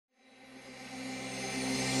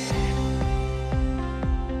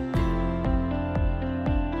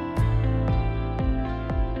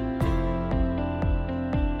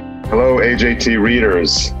Hello, AJT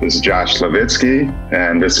readers. This is Josh Levitsky,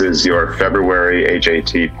 and this is your February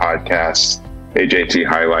AJT podcast, AJT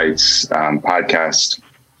Highlights podcast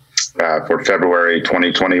for February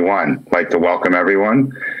 2021. I'd like to welcome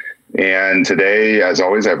everyone. And today, as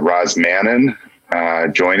always, I have Roz Manin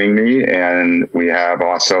joining me, and we have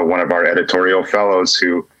also one of our editorial fellows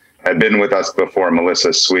who had been with us before,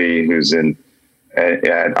 Melissa Swee, who's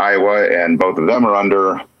at Iowa, and both of them are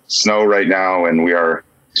under snow right now, and we are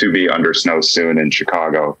to be under snow soon in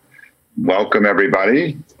Chicago. Welcome,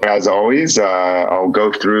 everybody. As always, I'll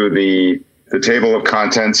go through the table of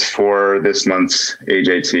contents for this month's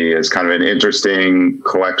AJT as kind of an interesting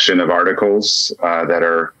collection of articles that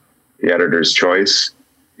are the editor's choice.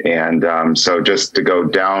 And so just to go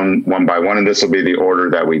down one by one, and this will be the order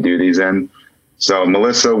that we do these in. So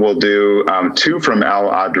Melissa will do two from Al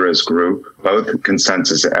Adra's group, both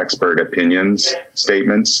consensus expert opinions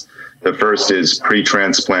statements. The first is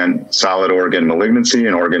pre-transplant solid organ malignancy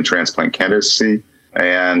and organ transplant candidacy.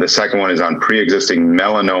 And the second one is on pre-existing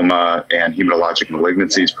melanoma and hematologic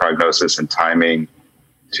malignancies, prognosis and timing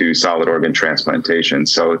to solid organ transplantation.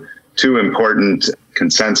 So two important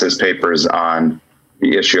consensus papers on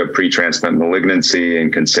the issue of pre-transplant malignancy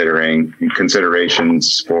and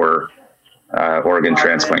considerations for organ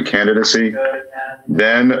transplant candidacy.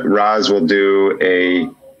 Then Roz will do a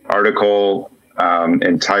article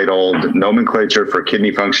entitled Nomenclature for Kidney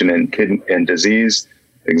Function and Disease,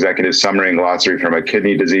 Executive Summary and Glossary from a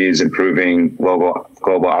Kidney Disease Improving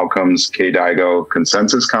Global Outcomes KDIGO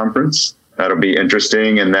Consensus Conference. That'll be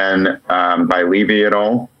interesting. And then by Levy et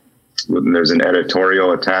al., there's an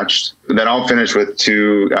editorial attached. And then I'll finish with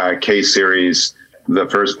two case series. The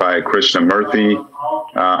first by Krishna Murthy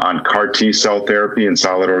on CAR T cell therapy in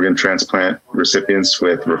solid organ transplant recipients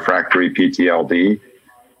with refractory PTLD.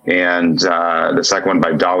 And the second one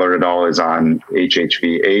by Dollar et al. Is on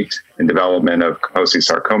HHV-8 and development of Kaposi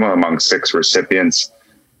sarcoma among 6 recipients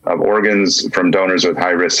of organs from donors with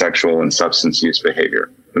high-risk sexual and substance use behavior.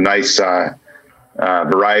 A nice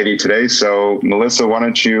variety today. So, Melissa, why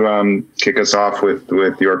don't you kick us off with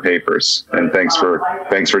your papers? And thanks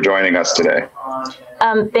for joining us today.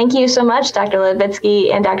 Thank you so much, Dr.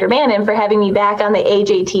 Levitsky and Dr. Manin, for having me back on the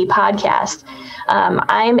AJT podcast.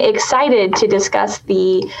 I'm excited to discuss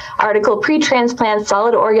the article Pre-Transplant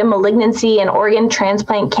Solid Organ Malignancy and Organ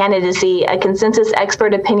Transplant Candidacy, a Consensus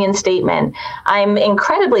Expert Opinion Statement. I'm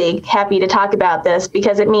incredibly happy to talk about this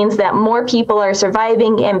because it means that more people are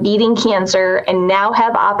surviving and beating cancer and now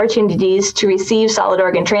have opportunities to receive solid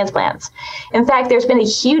organ transplants. In fact, there's been a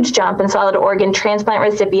huge jump in solid organ transplant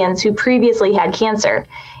recipients who previously had cancer.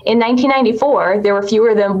 In 1994, there were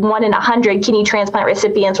fewer than 1 in 100 kidney transplant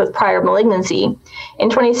recipients with prior malignancy. In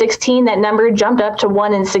 2016, that number jumped up to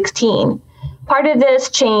 1 in 16. Part of this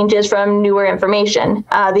change is from newer information.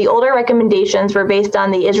 The older recommendations were based on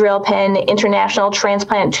the Israel Penn International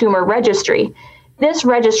Transplant Tumor Registry. This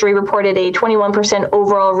registry reported a 21%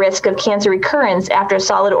 overall risk of cancer recurrence after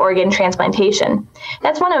solid organ transplantation.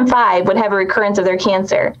 That's 1 in 5 would have a recurrence of their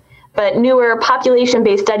cancer. But newer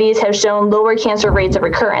population-based studies have shown lower cancer rates of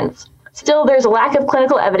recurrence. Still, there's a lack of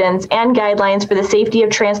clinical evidence and guidelines for the safety of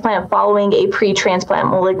transplant following a pre-transplant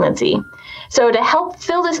malignancy. So to help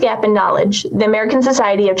fill this gap in knowledge, the American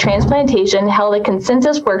Society of Transplantation held a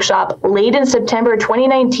consensus workshop late in September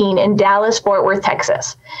 2019 in Dallas, Fort Worth,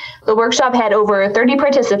 Texas. The workshop had over 30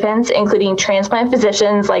 participants, including transplant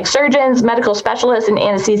physicians like surgeons, medical specialists, and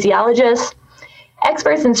anesthesiologists,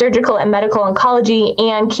 experts in surgical and medical oncology,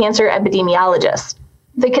 and cancer epidemiologists.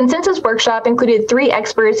 The consensus workshop included 3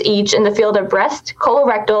 experts each in the field of breast,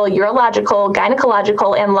 colorectal, urological,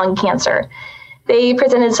 gynecological, and lung cancer. They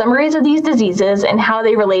presented summaries of these diseases and how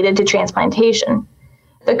they related to transplantation.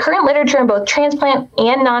 The current literature in both transplant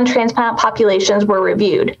and non-transplant populations were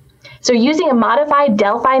reviewed. So using a modified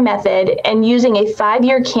Delphi method and using a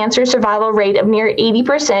 5-year cancer survival rate of near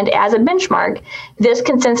 80% as a benchmark, this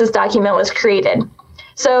consensus document was created.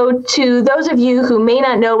 So to those of you who may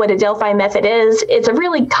not know what a Delphi method is, it's a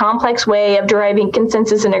really complex way of deriving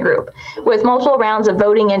consensus in a group with multiple rounds of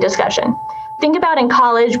voting and discussion. Think about in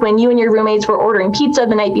college when you and your roommates were ordering pizza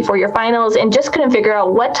the night before your finals and just couldn't figure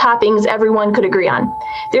out what toppings everyone could agree on.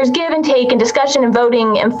 There's give and take and discussion and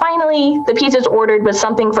voting, and finally, the pizza's ordered with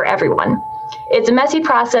something for everyone. It's a messy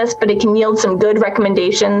process, but it can yield some good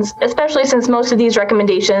recommendations, especially since most of these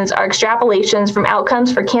recommendations are extrapolations from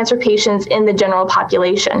outcomes for cancer patients in the general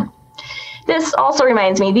population. This also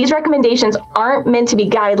reminds me, these recommendations aren't meant to be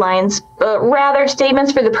guidelines, but rather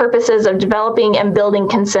statements for the purposes of developing and building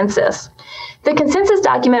consensus. The consensus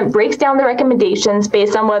document breaks down the recommendations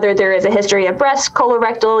based on whether there is a history of breast,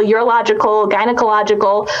 colorectal, urological,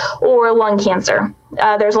 gynecological, or lung cancer.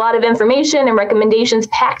 There's a lot of information and recommendations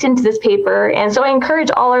packed into this paper, and so I encourage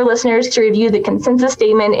all our listeners to review the consensus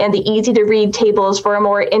statement and the easy-to-read tables for a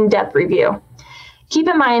more in-depth review. Keep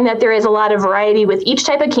in mind that there is a lot of variety with each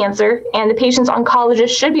type of cancer, and the patient's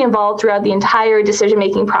oncologist should be involved throughout the entire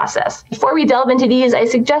decision-making process. Before we delve into these, I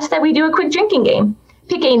suggest that we do a quick drinking game.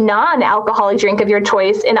 Pick a non-alcoholic drink of your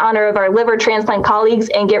choice in honor of our liver transplant colleagues,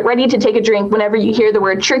 and get ready to take a drink whenever you hear the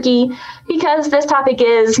word tricky, because this topic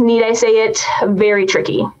is, need I say it, very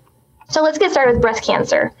tricky. So let's get started with breast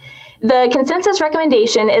cancer. The consensus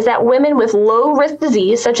recommendation is that women with low-risk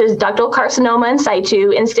disease, such as ductal carcinoma in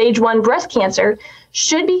situ and stage 1 breast cancer,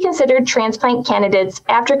 should be considered transplant candidates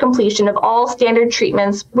after completion of all standard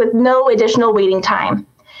treatments with no additional waiting time.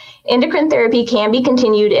 Endocrine therapy can be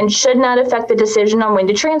continued and should not affect the decision on when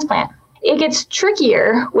to transplant. It gets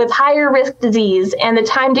trickier with higher risk disease and the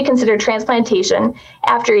time to consider transplantation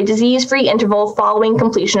after a disease-free interval following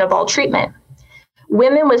completion of all treatment.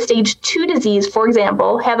 Women with stage 2 disease, for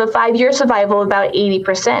example, have a 5-year survival of about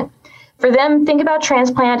 80%. For them, think about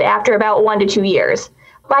transplant after about 1 to 2 years.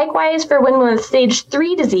 Likewise, for women with stage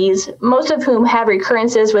 3 disease, most of whom have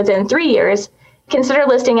recurrences within 3 years, consider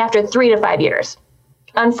listing after 3 to 5 years.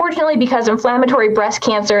 Unfortunately, because inflammatory breast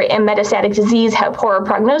cancer and metastatic disease have poorer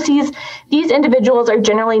prognoses, these individuals are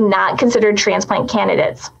generally not considered transplant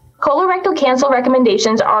candidates. Colorectal cancer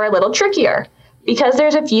recommendations are a little trickier, because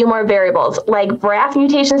there's a few more variables, like BRAF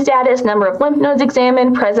mutation status, number of lymph nodes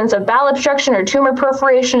examined, presence of bowel obstruction or tumor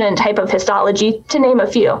perforation, and type of histology, to name a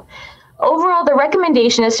few. Overall, the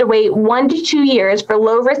recommendation is to wait 1 to 2 years for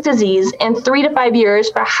low-risk disease and 3 to 5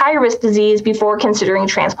 years for high-risk disease before considering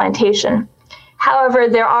transplantation. However,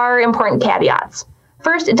 there are important caveats.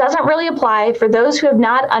 First, it doesn't really apply for those who have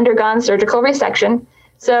not undergone surgical resection,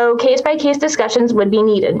 so case-by-case discussions would be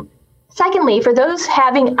needed. Secondly, for those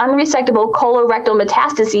having unresectable colorectal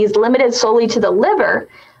metastases limited solely to the liver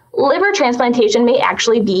transplantation may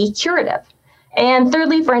actually be curative. And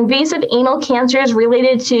thirdly, for invasive anal cancers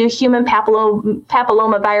related to human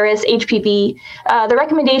papillomavirus, HPV, the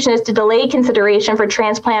recommendation is to delay consideration for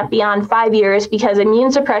transplant beyond 5 years because immune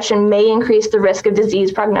suppression may increase the risk of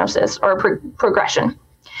disease prognosis or progression.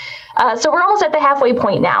 So we're almost at the halfway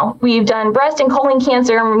point now. We've done breast and colon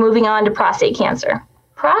cancer, and we're moving on to prostate cancer.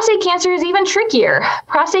 Prostate cancer is even trickier.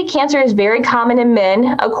 Prostate cancer is very common in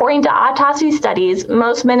men. According to autopsy studies,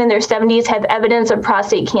 most men in their 70s have evidence of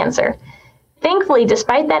prostate cancer. Thankfully,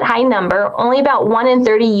 despite that high number, only about 1 in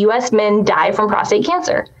 30 U.S. men die from prostate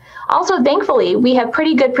cancer. Also, thankfully, we have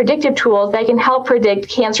pretty good predictive tools that can help predict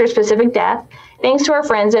cancer-specific death, thanks to our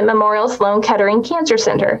friends at Memorial Sloan Kettering Cancer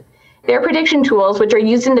Center. Their prediction tools, which are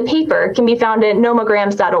used in the paper, can be found at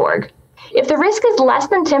nomograms.org. If the risk is less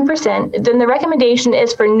than 10%, then the recommendation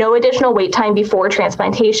is for no additional wait time before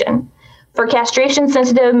transplantation. For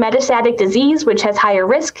castration-sensitive metastatic disease, which has higher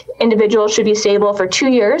risk, individuals should be stable for 2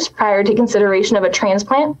 years prior to consideration of a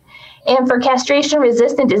transplant. And for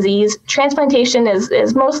castration-resistant disease, transplantation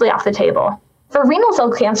is mostly off the table. For renal cell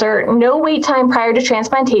cancer, no wait time prior to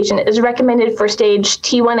transplantation is recommended for stage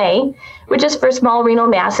T1A, which is for small renal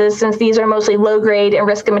masses, since these are mostly low-grade and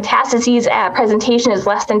risk of metastases at presentation is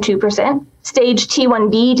less than 2%. Stage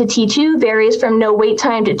T1B to T2 varies from no wait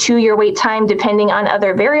time to 2-year wait time depending on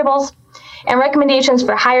other variables. And recommendations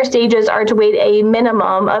for higher stages are to wait a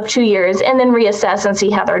minimum of 2 years and then reassess and see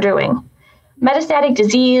how they're doing. Metastatic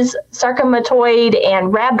disease, sarcomatoid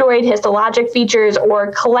and rhabdoid histologic features,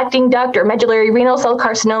 or collecting duct or medullary renal cell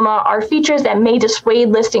carcinoma are features that may dissuade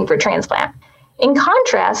listing for transplant. In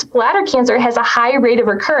contrast, bladder cancer has a high rate of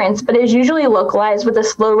recurrence but is usually localized with a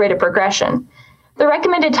slow rate of progression. The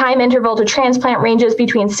recommended time interval to transplant ranges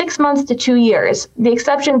between 6 months to 2 years, the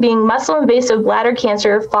exception being muscle-invasive bladder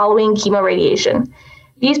cancer following chemoradiation.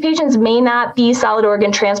 These patients may not be solid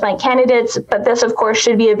organ transplant candidates, but this, of course,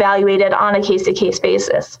 should be evaluated on a case-to-case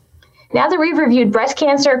basis. Now that we've reviewed breast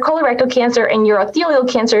cancer, colorectal cancer, and urothelial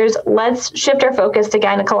cancers, let's shift our focus to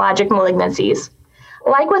gynecologic malignancies.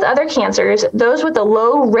 Like with other cancers, those with a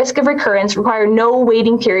low risk of recurrence require no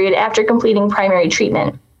waiting period after completing primary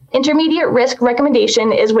treatment. Intermediate risk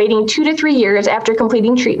recommendation is waiting 2 to 3 years after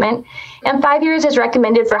completing treatment, and 5 years is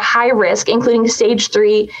recommended for high risk, including stage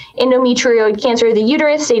 3 endometrioid cancer of the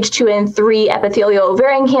uterus, stage 2 and 3 epithelial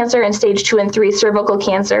ovarian cancer, and stage 2 and 3 cervical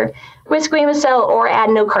cancer with squamous cell or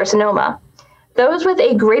adenocarcinoma. Those with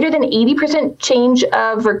a greater than 80% change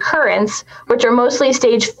of recurrence, which are mostly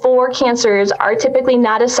stage 4 cancers, are typically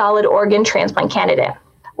not a solid organ transplant candidate.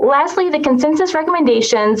 Lastly, the consensus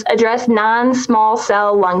recommendations address non-small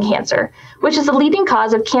cell lung cancer, which is the leading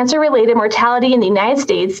cause of cancer-related mortality in the United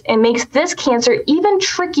States and makes this cancer even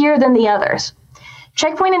trickier than the others.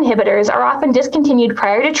 Checkpoint inhibitors are often discontinued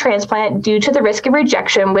prior to transplant due to the risk of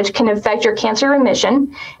rejection, which can affect your cancer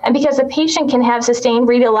remission. And because the patient can have sustained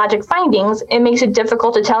radiologic findings, it makes it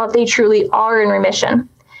difficult to tell if they truly are in remission.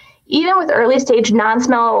 Even with early stage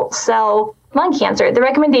non-small cell lung cancer, the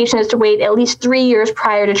recommendation is to wait at least 3 years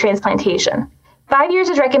prior to transplantation. 5 years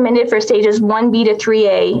is recommended for stages 1B to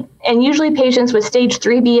 3A, and usually patients with stage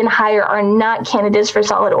 3B and higher are not candidates for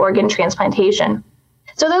solid organ transplantation.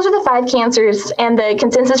 So those are the 5 cancers and the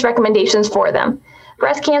consensus recommendations for them: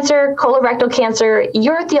 breast cancer, colorectal cancer,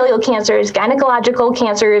 urothelial cancers, gynecological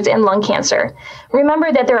cancers, and lung cancer.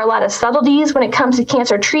 Remember that there are a lot of subtleties when it comes to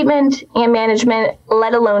cancer treatment and management,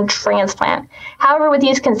 let alone transplant. However, with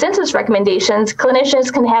these consensus recommendations,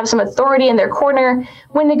 clinicians can have some authority in their corner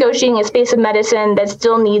when negotiating a space of medicine that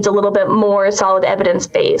still needs a little bit more solid evidence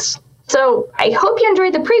base. So I hope you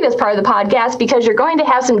enjoyed the previous part of the podcast, because you're going to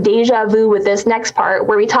have some deja vu with this next part,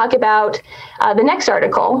 where we talk about the next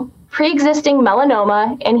article, pre-existing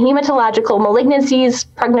melanoma and hematological malignancies,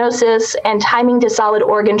 prognosis, and timing to solid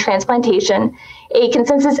organ transplantation, a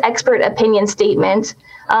consensus expert opinion statement,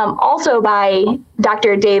 also by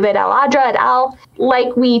Dr. David Al-Adra et al.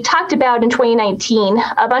 Like we talked about in 2019,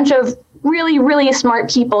 a bunch of really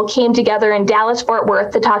smart people came together in Dallas-Fort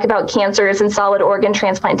Worth to talk about cancers and solid organ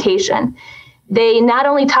transplantation. They not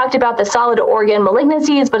only talked about the solid organ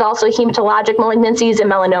malignancies, but also hematologic malignancies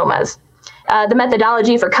and melanomas. The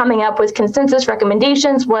methodology for coming up with consensus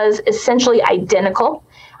recommendations was essentially identical.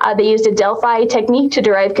 They used a Delphi technique to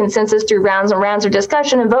derive consensus through rounds and rounds of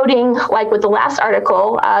discussion and voting. Like with the last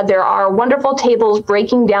article, there are wonderful tables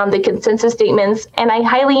breaking down the consensus statements, and I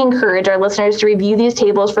highly encourage our listeners to review these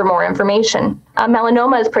tables for more information.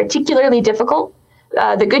 Melanoma is particularly difficult.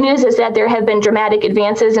 The good news is that there have been dramatic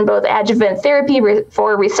advances in both adjuvant therapy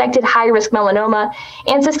for resected high-risk melanoma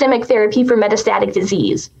and systemic therapy for metastatic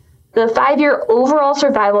disease. The 5-year overall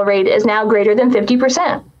survival rate is now greater than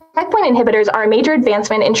 50%. Checkpoint inhibitors are a major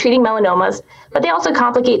advancement in treating melanomas, but they also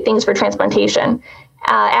complicate things for transplantation.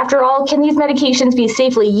 After all, can these medications be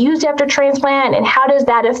safely used after transplant, and how does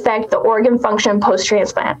that affect the organ function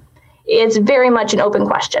post-transplant? It's very much an open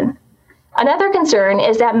question. Another concern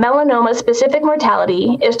is that melanoma-specific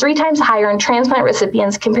mortality is 3 times higher in transplant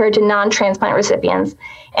recipients compared to non-transplant recipients,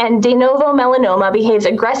 and de novo melanoma behaves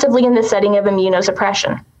aggressively in the setting of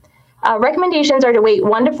immunosuppression. Recommendations are to wait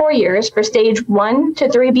 1 to 4 years for stage 1 to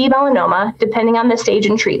 3B melanoma, depending on the stage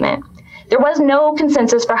and treatment. There was no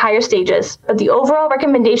consensus for higher stages, but the overall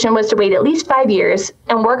recommendation was to wait at least 5 years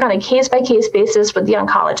and work on a case-by-case basis with the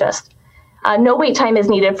oncologist. No wait time is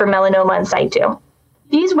needed for melanoma in situ.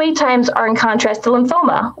 These wait times are in contrast to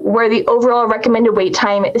lymphoma, where the overall recommended wait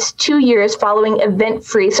time is 2 years following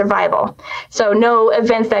event-free survival. So no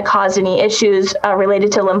events that caused any issues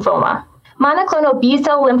related to lymphoma. Monoclonal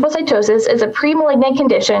B-cell lymphocytosis is a pre-malignant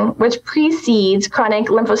condition which precedes chronic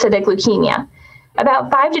lymphocytic leukemia. About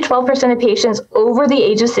 5 to 12% of patients over the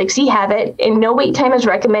age of 60 have it, and no wait time is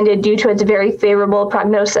recommended due to its very favorable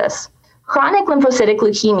prognosis. Chronic lymphocytic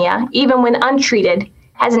leukemia, even when untreated,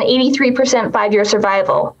 has an 83% 5-year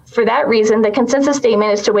survival. For that reason, the consensus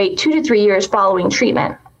statement is to wait 2 to 3 years following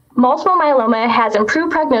treatment. Multiple myeloma has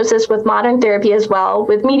improved prognosis with modern therapy as well,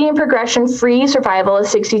 with median progression-free survival of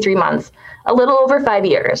 63 months, a little over 5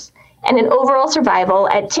 years, and an overall survival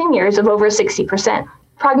at 10 years of over 60%.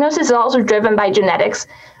 Prognosis is also driven by genetics,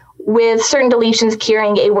 with certain deletions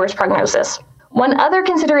carrying a worse prognosis. One other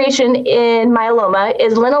consideration in myeloma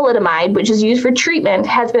is lenalidomide, which is used for treatment,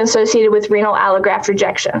 has been associated with renal allograft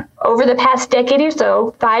rejection. Over the past decade or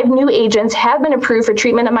so, 5 new agents have been approved for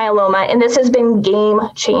treatment of myeloma, and this has been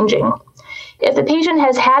game-changing. If the patient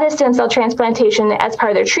has had a stem cell transplantation as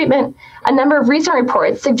part of their treatment, a number of recent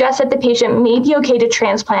reports suggest that the patient may be okay to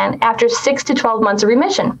transplant after 6 to 12 months of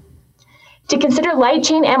remission. To consider light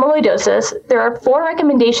chain amyloidosis, there are 4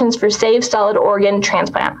 recommendations for safe solid organ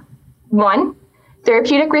transplant. 1,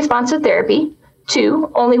 therapeutic responsive therapy.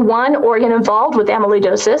 2, only 1 organ involved with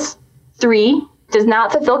amyloidosis. 3, does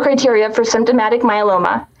not fulfill criteria for symptomatic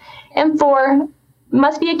myeloma. And 4,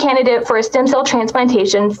 must be a candidate for a stem cell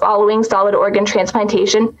transplantation following solid organ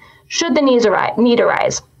transplantation should the need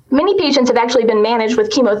arise. Many patients have actually been managed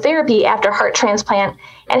with chemotherapy after heart transplant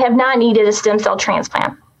and have not needed a stem cell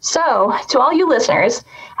transplant. So, to all you listeners,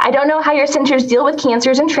 I don't know how your centers deal with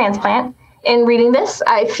cancers and transplant. In reading this,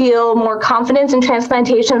 I feel more confidence in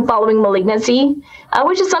transplantation following malignancy,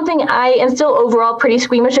 which is something I am still overall pretty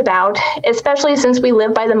squeamish about, especially since we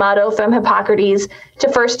live by the motto from Hippocrates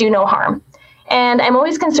to first do no harm. And I'm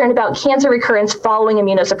always concerned about cancer recurrence following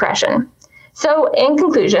immunosuppression. So, in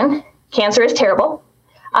conclusion, cancer is terrible,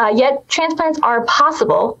 yet transplants are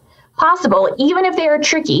possible possible, even if they are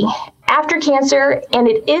tricky, after cancer, and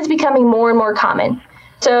it is becoming more and more common.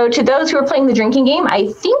 So to those who are playing the drinking game,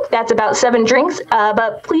 I think that's about 7 drinks,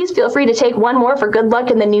 but please feel free to take one more for good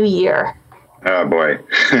luck in the new year. Oh, boy.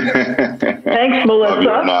 Thanks,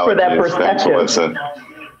 Melissa, for that perspective. Thanks, Melissa.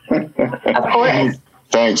 Of course.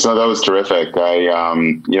 Thanks. No, that was terrific.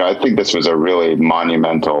 I think this was a really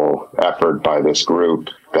monumental effort by this group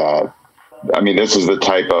this is the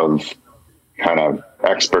type of kind of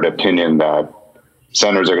expert opinion that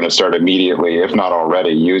centers are going to start immediately, if not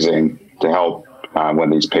already, using to help when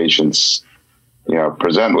these patients,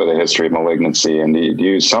 present with a history of malignancy and need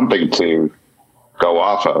use something to go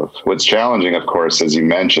off of. What's challenging, of course, as you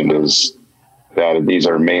mentioned, is that these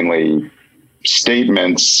are mainly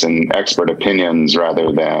statements and expert opinions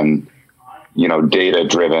rather than,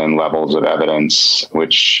 data-driven levels of evidence,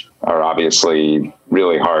 which are obviously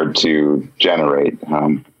really hard to generate.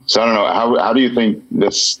 So I don't know, how do you think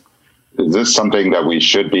is this something that we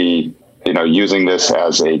should be, using this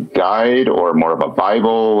as a guide or more of a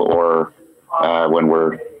Bible, or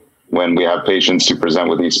when we have patients who present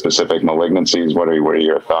with these specific malignancies, what are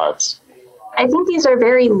your thoughts? I think these are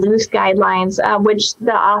very loose guidelines, which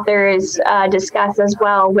the authors discuss as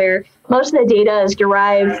well, where most of the data is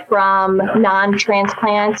derived from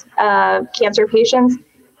non-transplant cancer patients.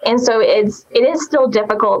 And so it is still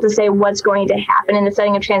difficult to say what's going to happen in the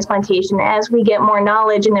setting of transplantation. As we get more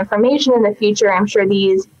knowledge and information in the future, I'm sure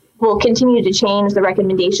these will continue to change. The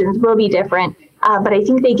recommendations will be different. But I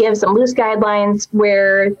think they give some loose guidelines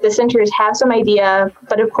where the centers have some idea,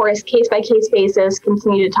 but of course, case-by-case basis,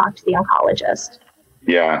 continue to talk to the oncologist.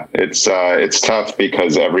 Yeah, it's tough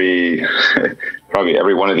because probably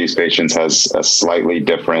every one of these patients has a slightly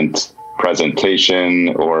different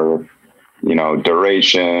presentation or,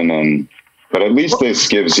 duration, but at least this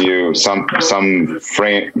gives you some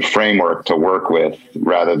framework to work with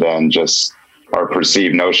rather than just our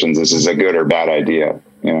perceived notions. This is a good or bad idea.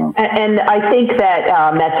 And I think that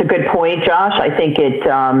that's a good point, Josh. I think it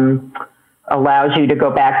allows you to go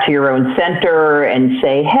back to your own center and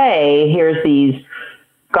say, hey, here's these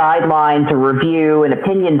guidelines, a review, an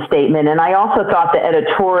opinion statement. And I also thought the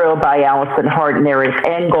editorial by Allison Hart and Eric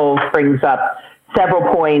Engels brings up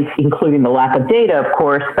several points, including the lack of data, of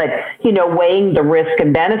course, but, weighing the risk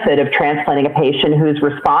and benefit of transplanting a patient who's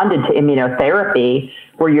responded to immunotherapy,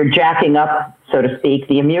 where you're jacking up, so to speak,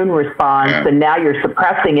 the immune response, and now you're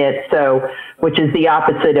suppressing it, which is the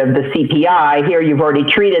opposite of the CPI. Here you've already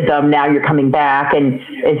treated them, now you're coming back, and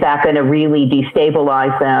is that going to really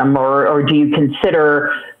destabilize them, or do you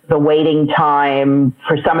consider the waiting time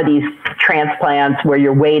for some of these transplants where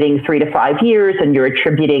you're waiting 3 to 5 years and you're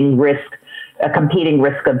attributing a competing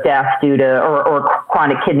risk of death due to or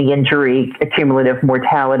chronic kidney injury, accumulative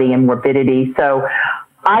mortality and morbidity. So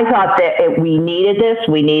I thought that we needed this.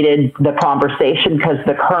 We needed the conversation because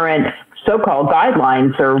the current so-called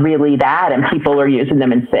guidelines are really that, and people are using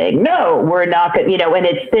them and saying, no, we're not going to, and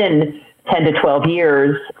it's been 10 to 12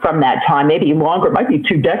 years from that time, maybe longer, it might be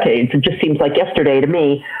 2 decades. It just seems like yesterday to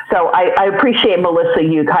me. So I appreciate, Melissa,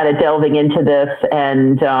 you kind of delving into this,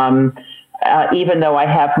 and even though I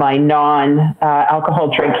have my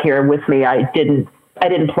non-alcohol drink here with me, I didn't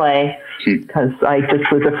play because I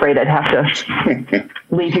just was afraid I'd have to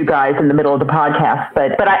leave you guys in the middle of the podcast.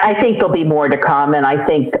 But I think there'll be more to come, and I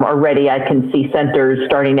think already I can see centers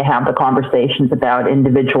starting to have the conversations about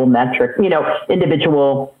individual metrics,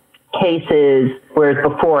 individual cases, whereas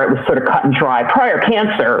before it was sort of cut and dry. Prior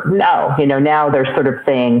cancer, no, now they're sort of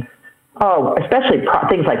saying, especially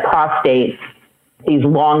things like prostate, these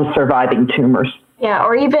long surviving tumors. Yeah,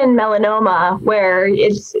 or even melanoma, where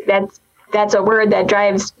that's a word that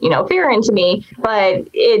drives, fear into me, but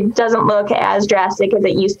it doesn't look as drastic as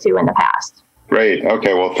it used to in the past. Great.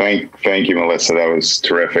 Okay. Well, thank you, Melissa. That was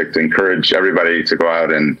terrific. To encourage everybody to go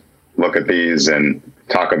out and look at these and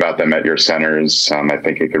talk about them at your centers. I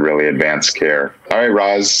think it could really advance care. All right,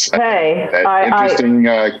 Roz. Hey, interesting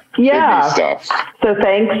kidney stuff. So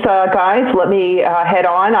thanks, guys. Let me head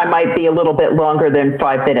on. I might be a little bit longer than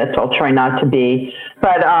 5 minutes. I'll try not to be.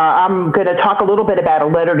 But I'm going to talk a little bit about a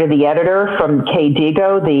letter to the editor from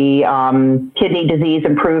KDIGO, the Kidney Disease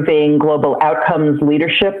Improving Global Outcomes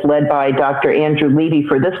Leadership, led by Dr. Andrew Levy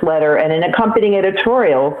for this letter, and an accompanying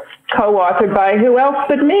editorial co-authored by who else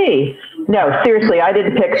but me? No, seriously, I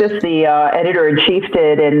didn't pick this. The editor-in-chief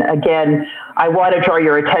did. And again, I want to draw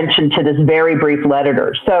your attention to this very brief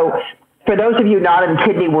letter. So for those of you not in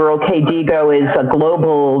kidney world, KDIGO is a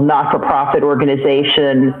global not-for-profit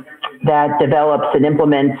organization that develops and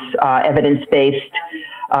implements evidence-based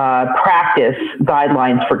practice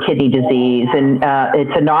guidelines for kidney disease. And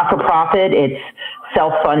it's a not-for-profit. It's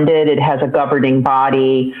self-funded, it has a governing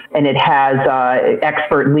body, and it has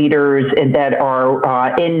expert leaders that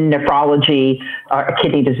are in nephrology,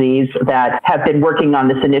 kidney disease, that have been working on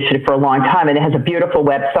this initiative for a long time. And it has a beautiful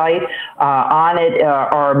website. On it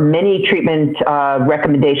are many treatment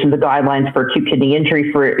recommendations, the guidelines for acute kidney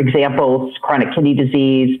injury, for example, chronic kidney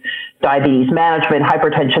disease, diabetes management,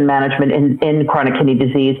 hypertension management in chronic kidney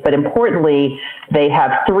disease. But importantly, they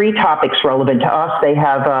have 3 topics relevant to us. They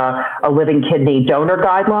have a living kidney donor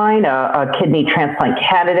guideline, a kidney transplant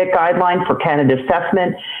candidate guideline for candidate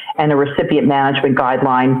assessment, and a recipient management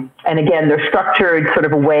guideline. And again, they're structured sort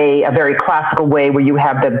of a very classical way, where you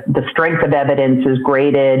have the strength of evidence is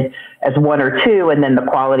graded as 1 or 2, and then the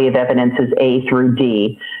quality of evidence is A through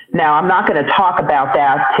D. Now, I'm not going to talk about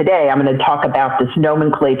that today. I'm going to talk about this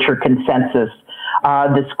nomenclature consensus.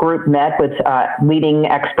 This group met with leading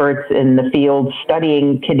experts in the field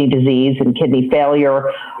studying kidney disease and kidney failure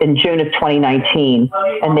in June of 2019.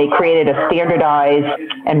 And they created a standardized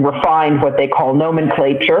and refined what they call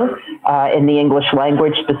nomenclature in the English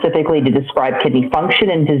language, specifically to describe kidney function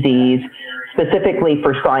and disease, specifically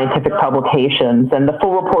for scientific publications. And the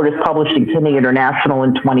full report is published in Kidney International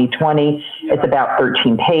in 2020. It's about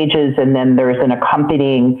 13 pages, and then there's an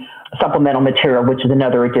accompanying supplemental material, which is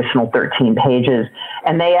another additional 13 pages.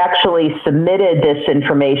 And they actually submitted this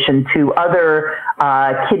information to other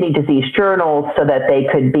kidney disease journals so that they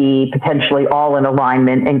could be potentially all in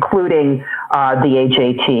alignment, including the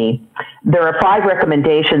AJT. There are 5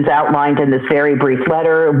 recommendations outlined in this very brief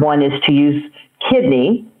letter. One is to use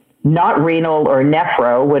kidney, not renal or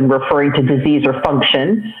nephro, when referring to disease or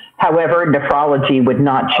function. However, nephrology would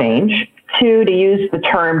not change. 2, to use the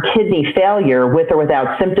term kidney failure with or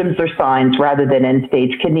without symptoms or signs rather than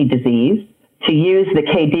end-stage kidney disease. To use the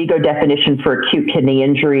KDIGO definition for acute kidney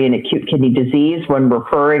injury and acute kidney disease when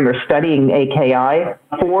referring or studying AKI.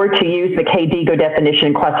 4, to use the KDIGO definition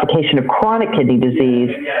and classification of chronic kidney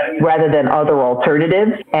disease rather than other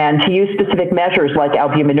alternatives. And to use specific measures like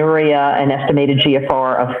albuminuria and estimated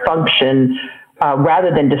GFR of function rather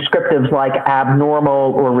than descriptives like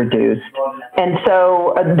abnormal or reduced. And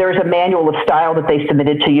so there's a manual of style that they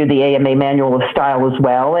submitted to you, the AMA manual of style as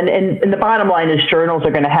well. And the bottom line is journals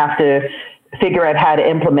are going to have to figure out how to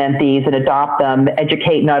implement these and adopt them,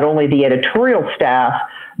 educate not only the editorial staff,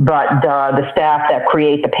 but the staff that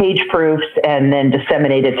create the page proofs, and then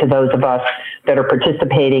disseminate it to those of us that are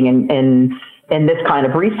participating in this kind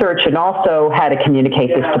of research, and also how to communicate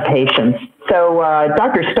this to patients. So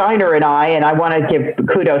Dr. Steiner and I want to give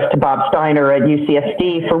kudos to Bob Steiner at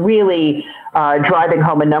UCSD for really driving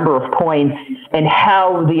home a number of points in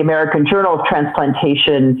how the American Journal of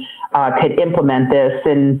Transplantation could implement this.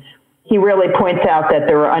 And he really points out that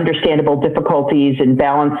there are understandable difficulties in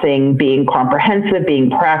balancing being comprehensive, being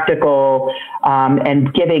practical,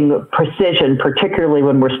 and giving precision, particularly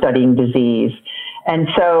when we're studying disease. And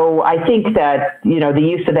so I think that, the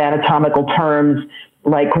use of anatomical terms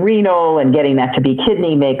like renal and getting that to be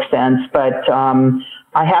kidney makes sense. But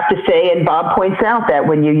I have to say, and Bob points out, that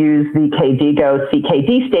when you use the KDIGO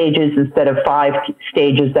CKD stages instead of 5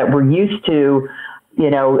 stages that we're used to,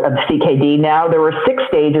 of CKD, now there are 6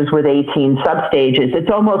 stages with 18 substages. It's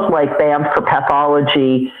almost like BAM for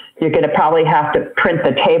pathology. You're going to probably have to print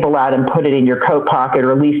the table out and put it in your coat pocket,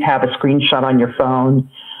 or at least have a screenshot on your phone.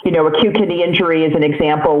 Acute kidney injury is an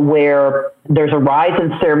example where there's a rise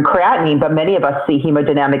in serum creatinine, but many of us see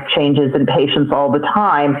hemodynamic changes in patients all the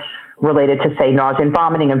time related to, say, nausea and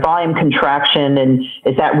vomiting and volume contraction. And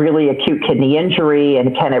is that really acute kidney injury?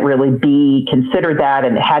 And can it really be considered that?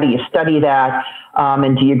 And how do you study that?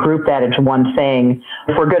 And do you group that into one thing?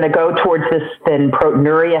 If we're going to go towards this, then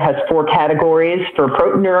proteinuria has 4 categories for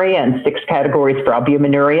proteinuria and 6 categories for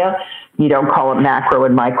albuminuria. You don't call it macro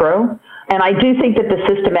and micro. And I do think that the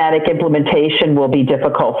systematic implementation will be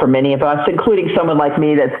difficult for many of us, including someone like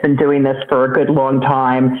me that's been doing this for a good long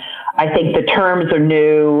time. I think the terms are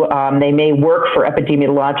new. They may work for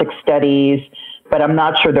epidemiologic studies, but I'm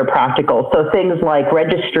not sure they're practical. So things like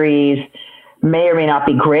registries may or may not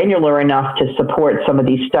be granular enough to support some of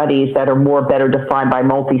these studies that are better defined by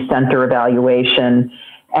multi-center evaluation.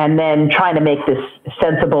 And then trying to make this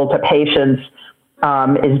sensible to patients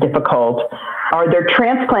is difficult. Are there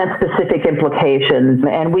transplant-specific implications?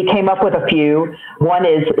 And we came up with a few. One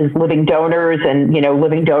is living donors, and,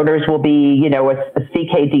 living donors will be, a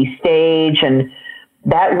CKD stage, and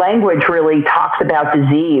that language really talks about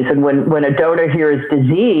disease. And when a donor hears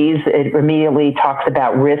disease, it immediately talks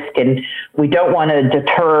about risk, and we don't want to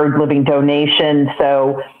deter living donation.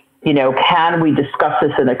 So, can we discuss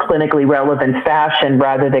this in a clinically relevant fashion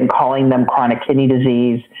rather than calling them chronic kidney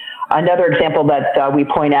disease? Another example that we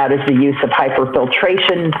point out is the use of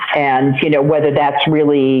hyperfiltration, and whether that's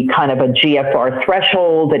really kind of a GFR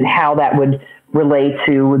threshold and how that would relate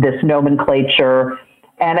to this nomenclature.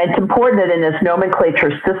 And it's important that in this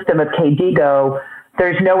nomenclature system of KDIGO,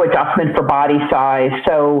 there's no adjustment for body size.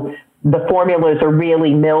 So the formulas are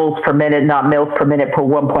really mils per minute, not mils per minute per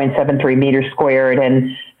 1.73 meters squared.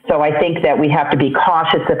 And so I think that we have to be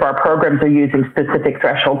cautious if our programs are using specific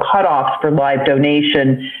threshold cutoffs for live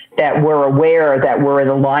donation, that we're aware that we're in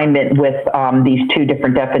alignment with these two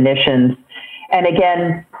different definitions. And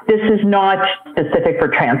again, this is not specific for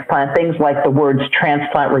transplant. Things like the words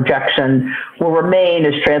transplant rejection will remain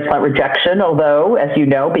as transplant rejection, although, as you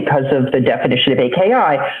know, because of the definition of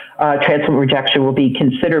AKI, transplant rejection will be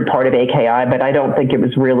considered part of AKI, but I don't think it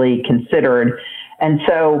was really considered. And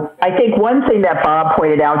so I think one thing that Bob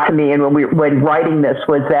pointed out to me and when writing this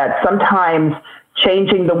was that sometimes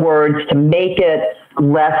changing the words to make it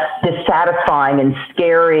less dissatisfying and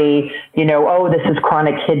scary, this is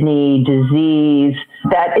chronic kidney disease,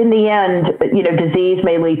 that in the end, disease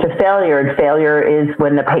may lead to failure, and failure is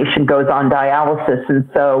when the patient goes on dialysis. And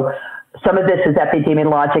so some of this is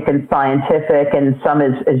epidemiologic and scientific, and some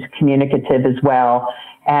is communicative as well.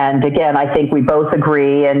 And again, I think we both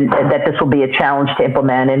agree and that this will be a challenge to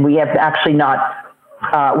implement. And we have actually not,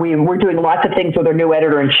 we're doing lots of things with our new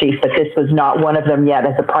editor-in-chief, but this was not one of them yet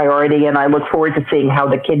as a priority. And I look forward to seeing how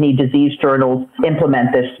the kidney disease journals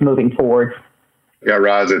implement this moving forward. Yeah,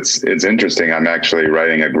 Roz, it's interesting. I'm actually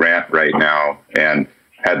writing a grant right now, and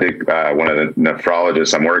had to, one of the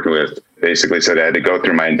nephrologists I'm working with basically said I had to go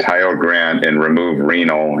through my entire grant and remove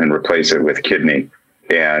renal and replace it with kidney.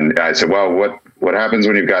 And I said, well, what happens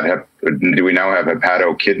when you've got, do we now have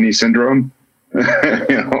hepatokidney syndrome?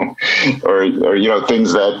 or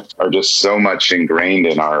things that are just so much ingrained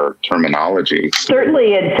in our terminology.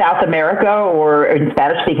 Certainly in South America or in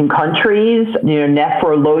Spanish-speaking countries,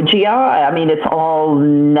 nephrologia, I mean, it's all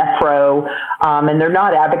nephro, and they're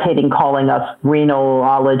not advocating calling us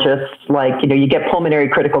renalologists. Like, you get pulmonary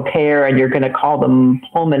critical care and you're going to call them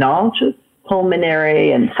pulmonologists,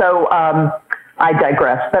 pulmonary. And so I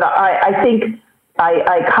digress, but I think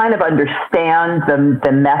I kind of understand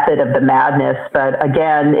the method of the madness, but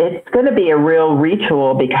again, it's going to be a real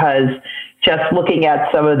retool because just looking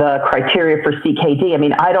at some of the criteria for CKD, I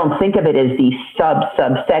mean, I don't think of it as these sub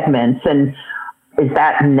segments. And is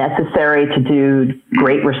that necessary to do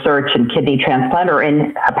great research in kidney transplant or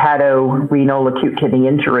in hepatorenal acute kidney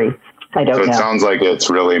injury? I don't know. So it sounds like it's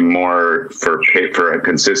really more for a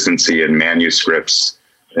consistency in manuscripts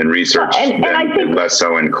and research and less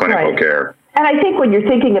so in clinical care. And I think when you're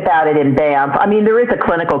thinking about it in BAMP, I mean, there is a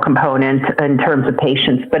clinical component in terms of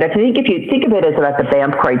patients, but if you think of it as about the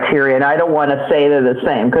BAMP criteria, and I don't want to say they're the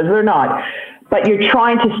same because they're not, but you're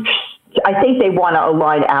trying to, I think they want to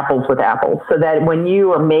align apples with apples so that when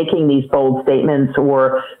you are making these bold statements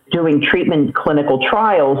or doing treatment clinical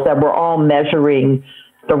trials, that we're all measuring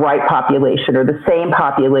the right population or the same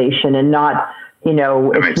population and not,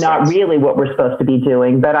 it's not really what we're supposed to be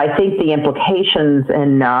doing. But I think the implications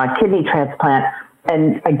in kidney transplant,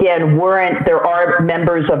 and again, there are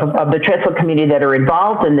members of the transplant community that are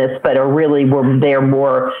involved in this, but we're there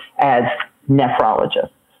more as nephrologists.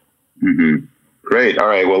 Mm-hmm. Great. All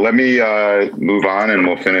right. Well, let me move on and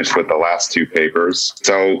we'll finish with the last two papers.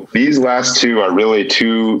 So these last two are really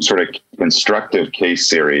two sort of instructive case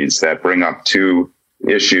series that bring up two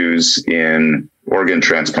issues in organ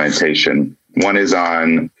transplantation. One is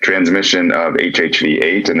on transmission of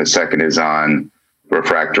HHV8, and the second is on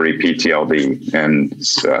refractory PTLD, and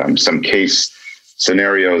some case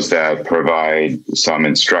scenarios that provide some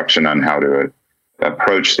instruction on how to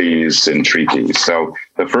approach these and treat these. So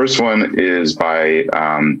the first one is by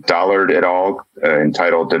Dollard et al.,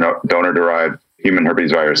 entitled Donor-Derived Human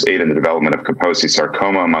Herpes Virus 8 in the Development of Kaposi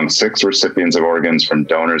Sarcoma Among 6 Recipients of Organs from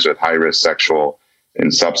Donors with High-Risk Sexual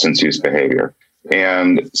and Substance Use Behavior.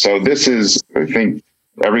 And so this is, I think,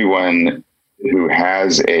 everyone who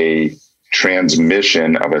has a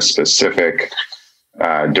transmission of a specific,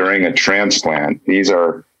 during a transplant, these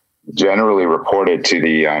are generally reported to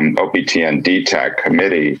the OPTN DTAC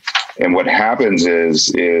committee. And what happens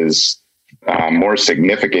is more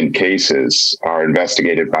significant cases are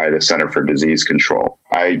investigated by the Center for Disease Control.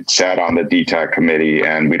 I sat on the DTAC committee,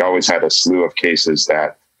 and we'd always had a slew of cases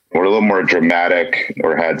that were a little more dramatic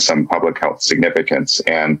or had some public health significance.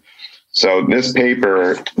 And so this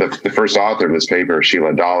paper, the first author of this paper,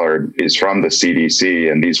 Sheila Dollard, is from the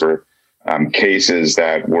CDC, and these were cases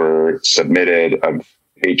that were submitted of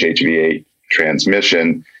HHV8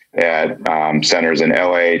 transmission at centers in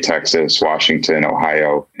LA, Texas, Washington,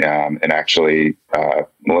 Ohio, and actually,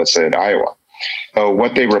 Melissa, in Iowa. So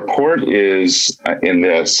what they report is in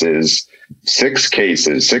this is 6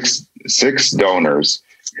 cases, six donors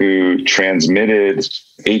who transmitted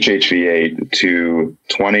HHV8 to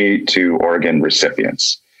 22 organ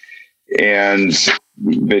recipients. And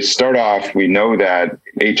they start off, we know that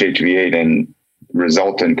HHV8 and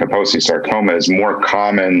resultant Kaposi sarcoma is more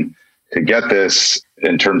common to get this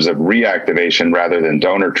in terms of reactivation rather than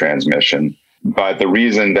donor transmission. But the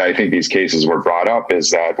reason that I think these cases were brought up is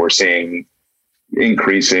that we're seeing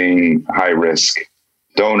increasing high-risk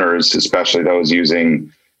donors, especially those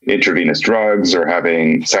using intravenous drugs or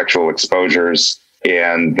having sexual exposures,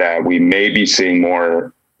 and that we may be seeing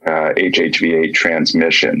more HHV8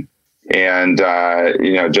 transmission. And,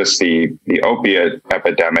 just the opiate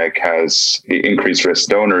epidemic the increased risk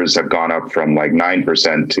donors have gone up from like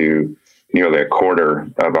 9% to nearly a quarter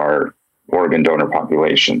of our organ donor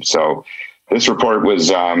population. So this report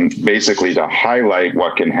was basically to highlight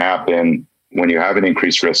what can happen when you have an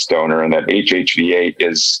increased risk donor, and that HHV8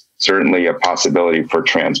 is certainly a possibility for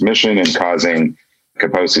transmission and causing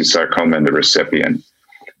Kaposi sarcoma in the recipient.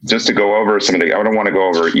 Just to go over I don't want to go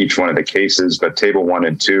over each one of the cases, but table 1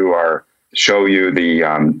 and 2 show you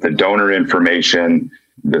the donor information,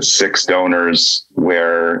 the 6 donors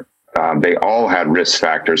where they all had risk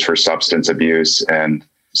factors for substance abuse and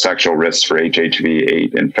sexual risks for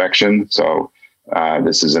HHV8 infection. So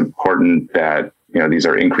this is important that these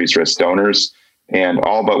are increased risk donors, and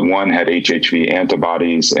all but 1 had HHV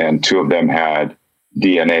antibodies, and 2 of them had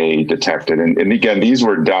DNA detected. And again, these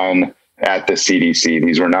were done at the CDC.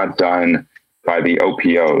 These were not done by the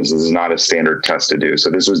OPOs. This is not a standard test to do.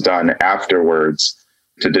 So this was done afterwards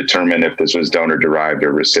to determine if this was donor-derived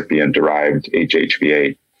or recipient-derived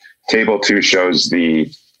HHV8. Table 2 shows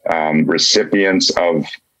the recipients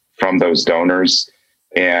from those donors.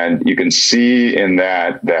 And you can see in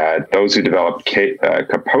that those who developed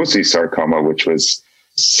Kaposi sarcoma, which was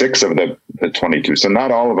 6 of the 22, so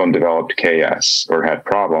not all of them developed KS or had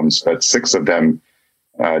problems, but 6 of them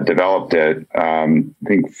developed it. I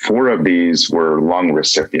think 4 of these were lung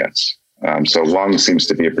recipients. So lung seems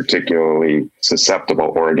to be a particularly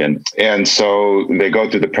susceptible organ. And so they go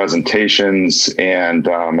through the presentations, and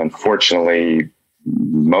unfortunately,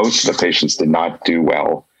 most of the patients did not do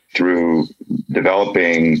well through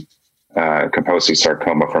developing Kaposi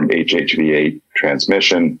sarcoma from HHV8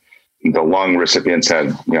 transmission. The lung recipients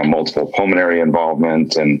had multiple pulmonary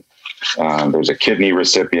involvement, and there's a kidney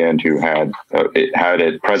recipient who had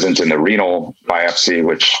it present in the renal biopsy,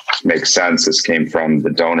 which makes sense. This came from the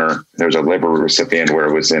donor. There's a liver recipient where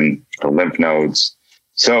it was in the lymph nodes.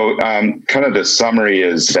 So kind of the summary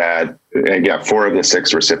is that, again, 4 of the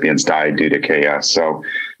 6 recipients died due to KS. So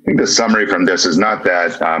I think the summary from this is not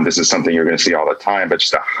that this is something you're going to see all the time, but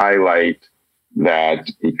just to highlight that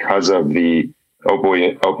because of the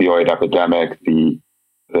opioid epidemic, the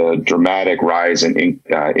dramatic rise in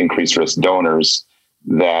increased risk donors,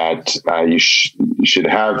 that you should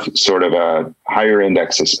have sort of a higher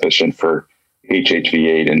index suspicion for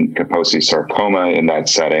HHV8 and Kaposi sarcoma in that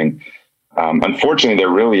setting. Unfortunately, there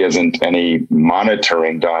really isn't any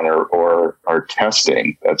monitoring done or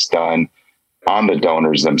testing that's done on the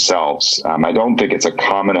donors themselves. I don't think it's a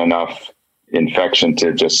common enough infection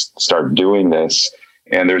to just start doing this.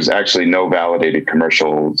 And there's actually no validated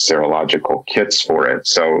commercial serological kits for it.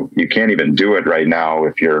 So you can't even do it right now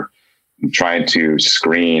if you're trying to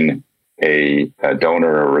screen a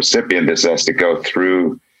donor or recipient. This has to go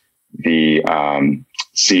through the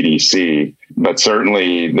CDC. But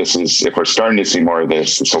certainly if we're starting to see more of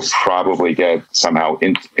this will probably get somehow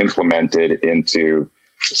implemented into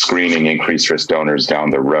screening increased risk donors down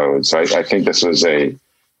the road. So I think this was a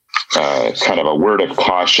kind of a word of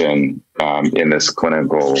caution in this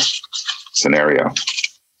clinical scenario.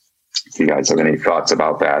 If you guys have any thoughts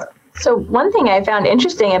about that. So one thing I found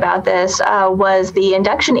interesting about this was the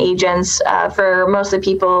induction agents for most of the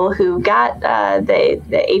people who got the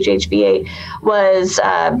HHV8 was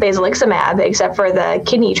basiliximab, except for the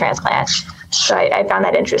kidney transplant. So I found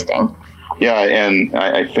that interesting. Yeah, and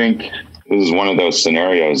I think this is one of those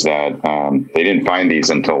scenarios that they didn't find these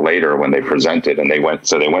until later when they presented, and they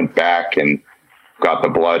went back and got the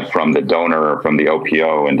blood from the donor or from the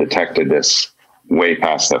OPO and detected this way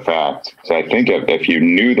past the fact. So I think if you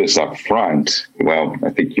knew this up front, well,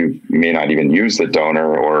 I think you may not even use the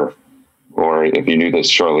donor, or if you knew this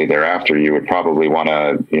shortly thereafter, you would probably want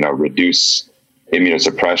to, reduce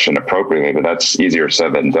immunosuppression appropriately, but that's easier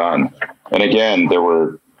said than done. And again, there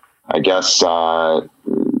were, I guess, 6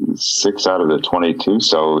 out of the 22,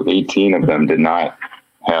 so 18 of them did not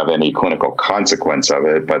have any clinical consequence of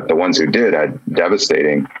it, but the ones who did had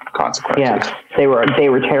devastating consequences. Yeah, they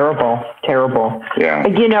were terrible. Yeah.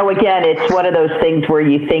 You know, again, it's one of those things where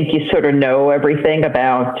you think you sort of know everything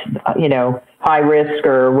about, you know, high risk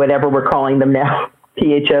or whatever we're calling them now,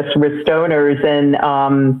 PHS risk donors. And,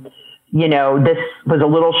 you know, this was a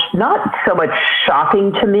little, not so much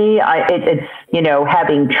shocking to me. It's, you know,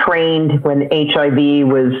 having trained when HIV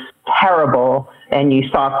was terrible and you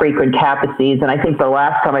saw frequent CAPACEs. And I think the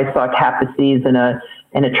last time I saw CAPACEs in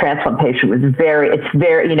a transplant patient was it's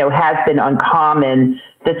very, you know, has been uncommon.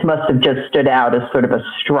 This must have just stood out as sort of a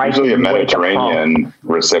striking. Usually a Mediterranean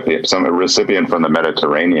recipient, a recipient from the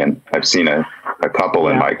Mediterranean. I've seen a couple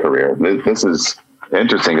in my career. This is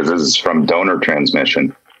interesting because this is from donor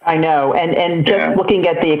transmission. I know, and just looking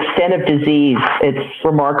at the extent of disease, it's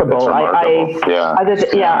remarkable. It's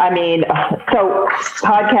remarkable. I mean, so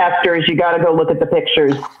podcasters, you got to go look at the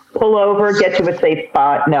pictures. Pull over, get to a safe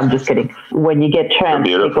spot. No, I'm just kidding. When you get chance,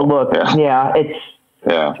 take a look.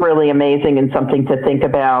 It's really amazing and something to think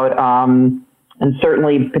about. And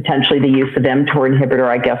certainly, potentially, the use of mTOR inhibitor,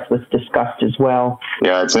 I guess, was discussed as well.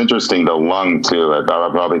 Yeah, it's interesting, the lung, too,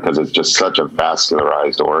 probably because it's just such a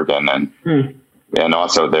vascularized organ. And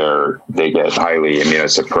also they get highly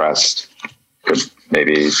immunosuppressed,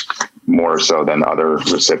 maybe more so than other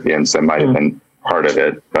recipients that might have been part of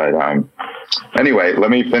it. But anyway, let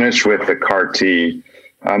me finish with the CAR T.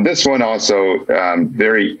 This one also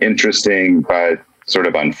very interesting, but sort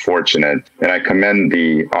of unfortunate. And I commend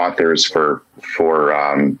the authors for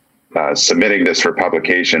submitting this for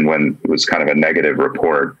publication when it was kind of a negative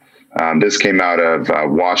report. This came out of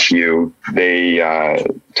WashU. They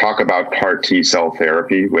talk about CAR T cell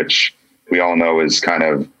therapy, which we all know is kind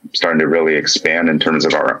of starting to really expand in terms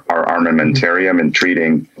of our armamentarium in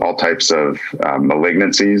treating all types of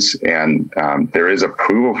malignancies. And there is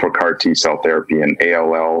approval for CAR T cell therapy in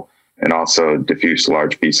ALL and also diffuse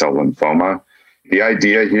large B-cell lymphoma. The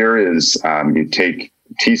idea here is you take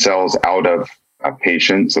T cells out of a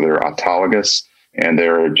patient, so they're autologous, and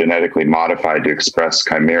they're genetically modified to express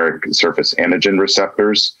chimeric surface antigen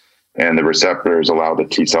receptors. And the receptors allow the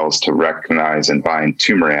T cells to recognize and bind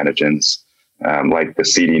tumor antigens, like the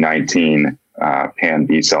CD19 pan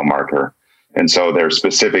B cell marker. And so they're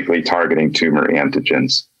specifically targeting tumor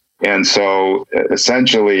antigens. And so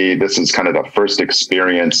essentially, this is kind of the first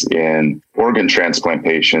experience in organ transplant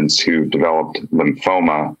patients who developed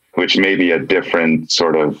lymphoma, which may be a different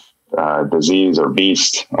sort of disease or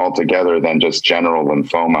beast altogether than just general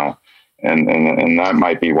lymphoma. And that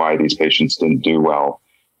might be why these patients didn't do well.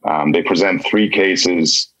 They present 3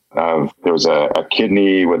 cases of, there was a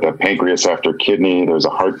kidney with a pancreas after kidney. There was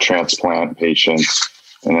a heart transplant patient.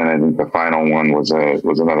 And then I think the final one was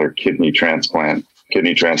another kidney transplant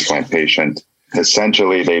patient.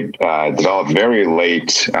 Essentially, they developed very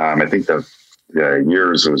late, I think the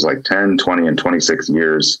years, it was like 10, 20, and 26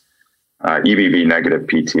 years, EBV negative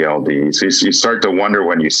PTLD. So you start to wonder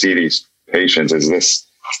when you see these patients, is this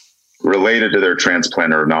related to their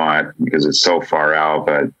transplant or not? Because it's so far out,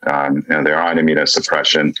 but they're on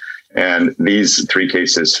immunosuppression. And these 3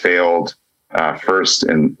 cases failed first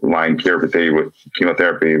in line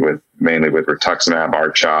chemotherapy mainly with rituximab,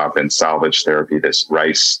 R-CHOP, and salvage therapy, this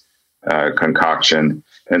rice concoction.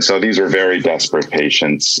 And so these were very desperate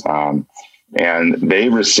patients. And they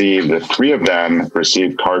the 3 of them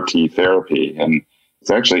received CAR T therapy. And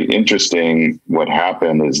it's actually interesting what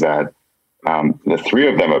happened is that the 3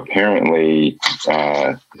 of them apparently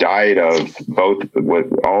died of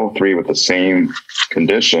all 3 with the same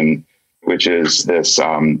condition, which is this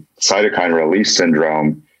cytokine release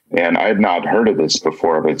syndrome. And I had not heard of this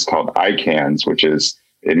before, but it's called ICANS, which is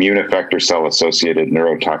immune effector cell associated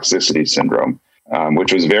neurotoxicity syndrome,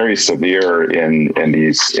 which was very severe in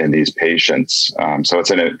these patients. So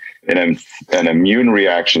it's an immune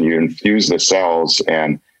reaction. You infuse the cells,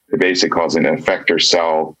 and it basically causes an effector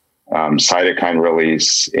cell cytokine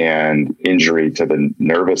release and injury to the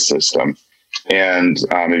nervous system. And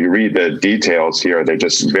if you read the details here, they're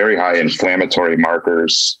just very high inflammatory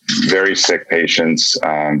markers, very sick patients.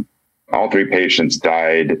 All 3 patients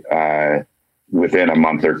died within a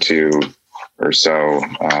month or 2 or so.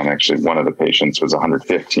 Actually, one of the patients was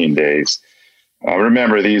 115 days.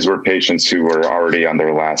 Remember, these were patients who were already on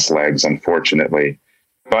their last legs, unfortunately.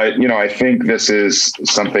 But, I think this is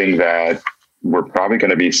something that we're probably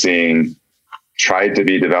going to be seeing tried to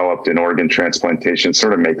be developed in organ transplantation.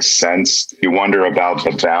 Sort of makes sense. You wonder about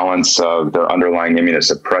the balance of their underlying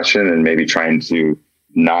immunosuppression and maybe trying to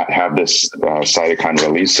not have this cytokine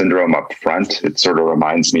release syndrome up front. It sort of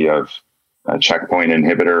reminds me of a checkpoint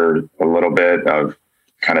inhibitor a little bit, of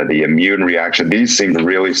kind of the immune reaction. These seem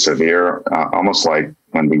really severe, almost like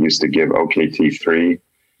when we used to give OKT3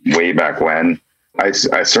 way back when. I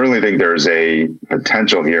certainly think there's a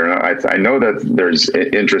potential here. I know that there's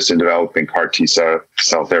interest in developing CAR T cell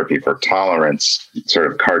therapy for tolerance,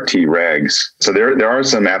 sort of CAR T regs. So there are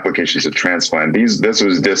some applications of transplant. This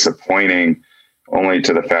was disappointing only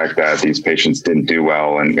to the fact that these patients didn't do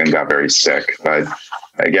well and got very sick. But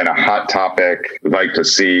again, a hot topic. We'd like to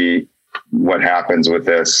see what happens with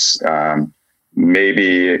this.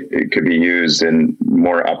 Maybe it could be used in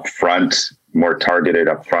more upfront, more targeted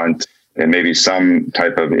upfront, and maybe some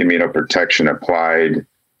type of immunoprotection applied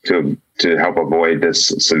to help avoid this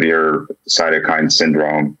severe cytokine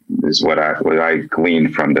syndrome is what I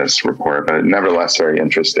gleaned from this report, but nevertheless, very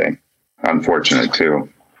interesting. Unfortunate too.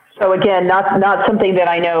 So again, not something that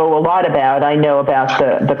I know a lot about. I know about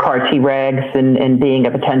the CAR T regs and being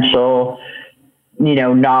a potential,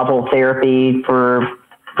 novel therapy for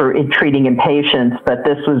treating in patients, but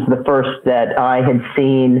this was the first that I had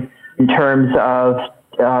seen in terms of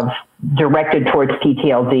directed towards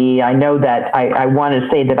PTLD. I know that I want to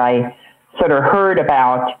say that I sort of heard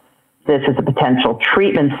about this as a potential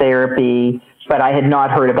treatment therapy, but I had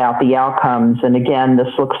not heard about the outcomes. And again,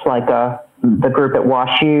 this looks like the group at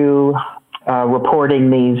WashU reporting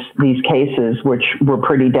these cases, which were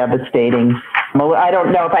pretty devastating. I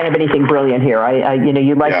don't know if I have anything brilliant here.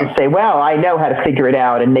 You'd like to say, well, I know how to figure it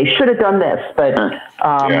out, and they should have done this, but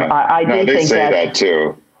I do think they say that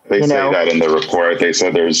too. They say that in the report. They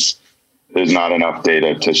said there's not enough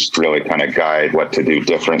data to really kind of guide what to do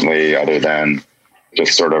differently other than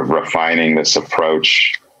just sort of refining this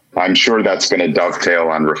approach. I'm sure that's going to dovetail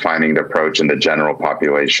on refining the approach in the general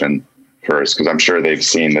population first, because I'm sure they've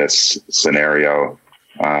seen this scenario.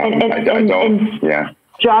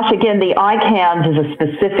 Josh, again, the ICANS is a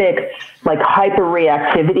specific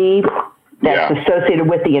hyperreactivity that's associated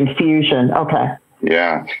with the infusion. Okay.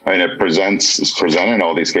 Yeah, I mean, it's presented in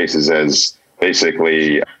all these cases as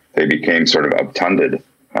basically they became sort of obtunded,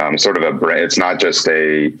 it's not just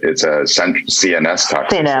it's a CNS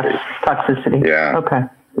toxicity. CNS toxicity. Yeah. Okay.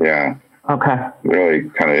 Yeah. Okay. Really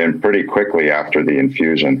kind of in pretty quickly after the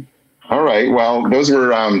infusion. All right. Well, those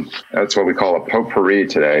were, that's what we call a potpourri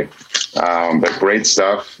today. But great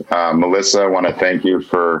stuff. Melissa, I want to thank you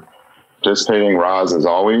for participating. Roz, as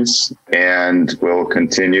always, and we'll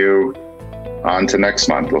continue on to next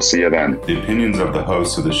month. We'll see you then. The opinions of the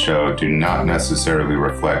hosts of the show do not necessarily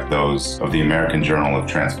reflect those of the American Journal of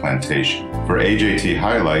Transplantation. For AJT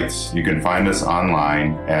highlights, you can find us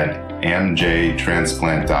online at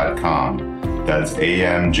amjtransplant.com. That's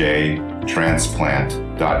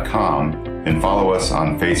amjtransplant.com, and follow us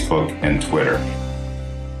on Facebook and Twitter.